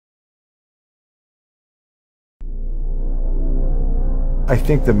I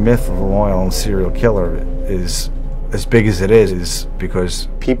think the myth of the Long Island serial killer is as big as it is because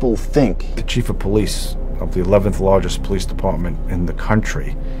people think the chief of police of the 11th largest police department in the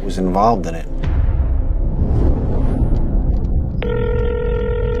country was involved in it.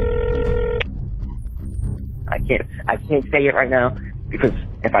 I can't say it right now because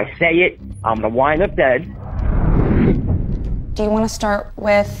if I say it, I'm gonna wind up dead. Do you want to start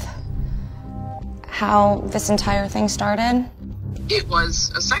with how this entire thing started? It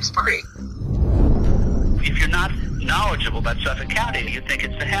was a sex party. If you're not knowledgeable about Suffolk County, you think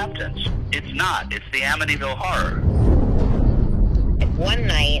it's the Hamptons. It's not. It's the Amityville Horror. One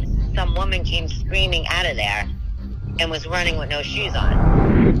night, some woman came screaming out of there and was running with no shoes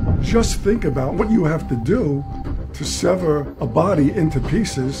on. Just think about what you have to do to sever a body into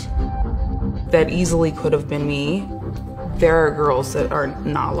pieces. That easily could have been me. There are girls that are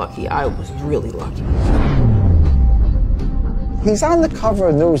not lucky. I was really lucky. He's on the cover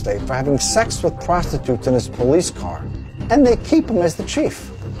of Newsday for having sex with prostitutes in his police car, and they keep him as the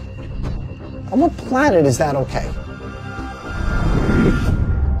chief. On what planet is that okay?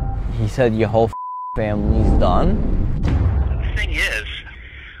 He said your whole family's done? The thing is,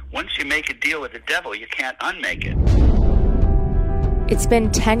 once you make a deal with the devil, you can't unmake it. It's been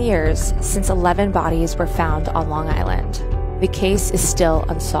 10 years since 11 bodies were found on Long Island. The case is still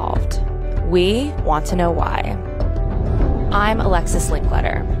unsolved. We want to know why. I'm Alexis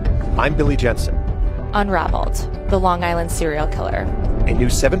Linkletter. I'm Billy Jensen. Unraveled, the Long Island serial killer. A new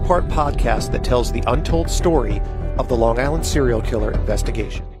 7-part podcast that tells the untold story of the Long Island serial killer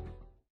investigation.